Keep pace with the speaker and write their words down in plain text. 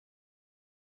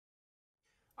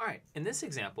All right, in this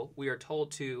example, we are told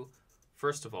to,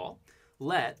 first of all,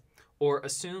 let or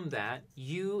assume that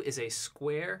U is a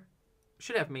square,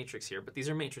 should have matrix here, but these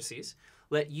are matrices.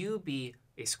 Let U be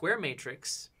a square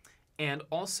matrix and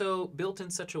also built in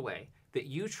such a way that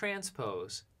U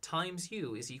transpose times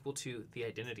U is equal to the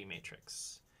identity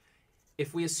matrix.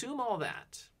 If we assume all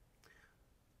that,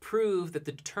 prove that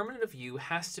the determinant of U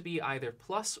has to be either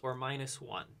plus or minus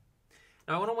 1.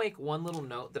 Now I want to make one little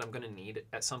note that I'm going to need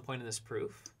at some point in this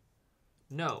proof.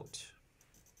 Note,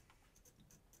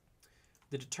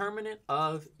 the determinant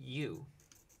of U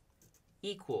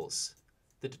equals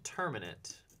the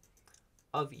determinant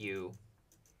of U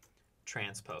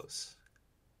transpose.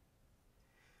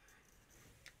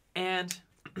 And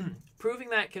proving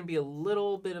that can be a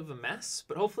little bit of a mess,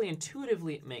 but hopefully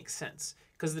intuitively it makes sense,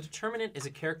 because the determinant is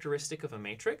a characteristic of a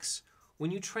matrix.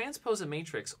 When you transpose a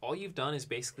matrix, all you've done is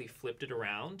basically flipped it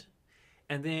around,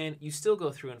 and then you still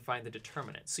go through and find the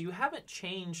determinant. So you haven't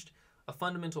changed a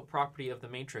fundamental property of the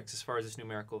matrix as far as its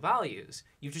numerical values.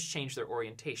 You've just changed their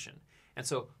orientation. And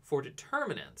so for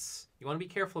determinants, you want to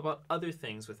be careful about other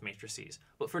things with matrices,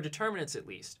 but for determinants at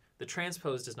least, the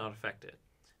transpose does not affect it.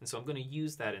 And so I'm going to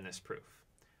use that in this proof.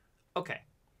 Okay,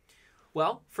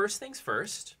 well, first things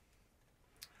first,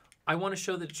 I want to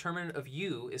show the determinant of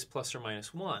U is plus or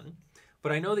minus 1,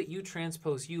 but I know that U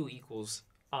transpose U equals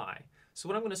I. So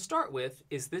what I'm going to start with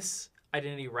is this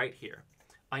identity right here.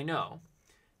 I know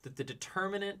that the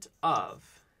determinant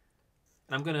of,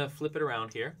 and I'm going to flip it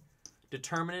around here,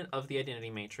 determinant of the identity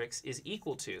matrix is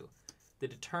equal to the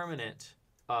determinant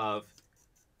of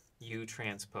U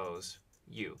transpose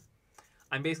U.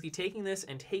 I'm basically taking this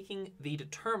and taking the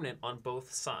determinant on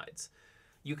both sides.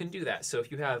 You can do that. So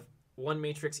if you have one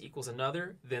matrix equals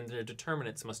another, then the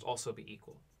determinants must also be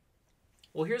equal.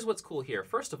 Well, here's what's cool here.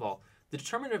 First of all, the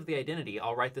determinant of the identity,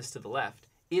 I'll write this to the left,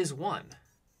 is 1.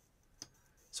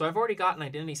 So I've already got an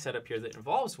identity set up here that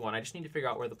involves 1. I just need to figure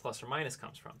out where the plus or minus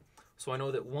comes from. So I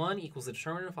know that 1 equals the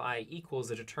determinant of I equals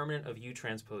the determinant of U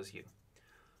transpose U.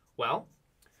 Well,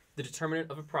 the determinant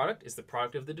of a product is the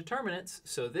product of the determinants,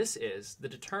 so this is the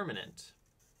determinant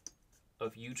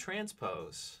of U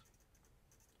transpose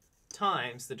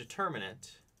times the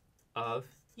determinant of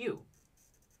U.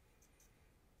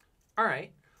 All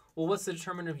right, well, what's the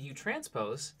determinant of U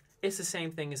transpose? It's the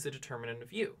same thing as the determinant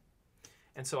of U.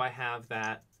 And so I have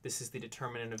that this is the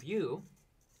determinant of U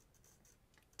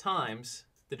times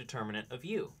the determinant of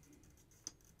U.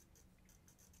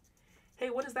 Hey,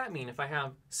 what does that mean if I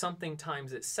have something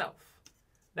times itself?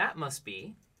 That must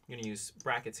be, I'm going to use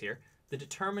brackets here, the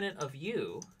determinant of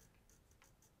U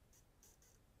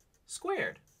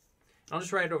squared. And I'll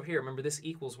just write it over here. Remember, this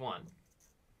equals 1.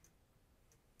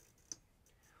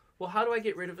 Well, how do I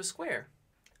get rid of a square?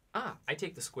 I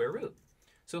take the square root.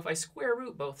 So if I square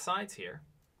root both sides here,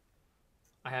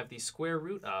 I have the square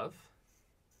root of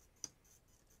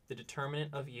the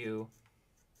determinant of U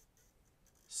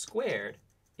squared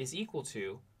is equal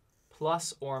to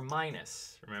plus or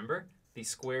minus, remember, the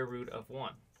square root of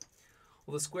 1.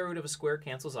 Well, the square root of a square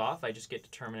cancels off. I just get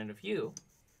determinant of U.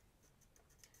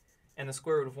 And the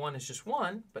square root of 1 is just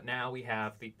 1, but now we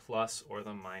have the plus or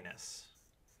the minus.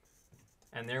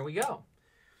 And there we go.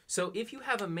 So if you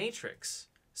have a matrix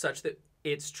such that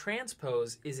its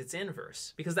transpose is its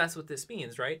inverse, because that's what this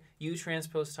means, right? U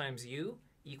transpose times U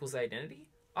equals identity.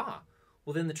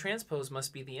 Well, then the transpose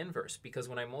must be the inverse, because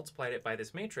when I multiplied it by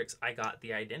this matrix, I got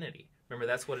the identity. Remember,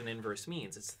 that's what an inverse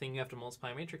means. It's the thing you have to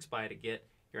multiply a matrix by to get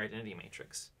your identity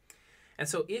matrix. And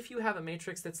so if you have a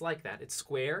matrix that's like that, it's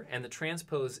square, and the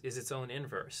transpose is its own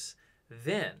inverse,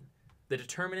 then the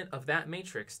determinant of that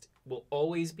matrix will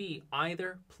always be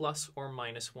either plus or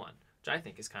minus 1, which I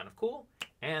think is kind of cool.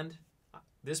 And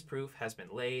this proof has been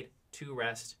laid to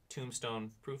rest.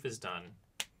 Tombstone, proof is done.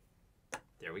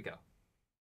 There we go.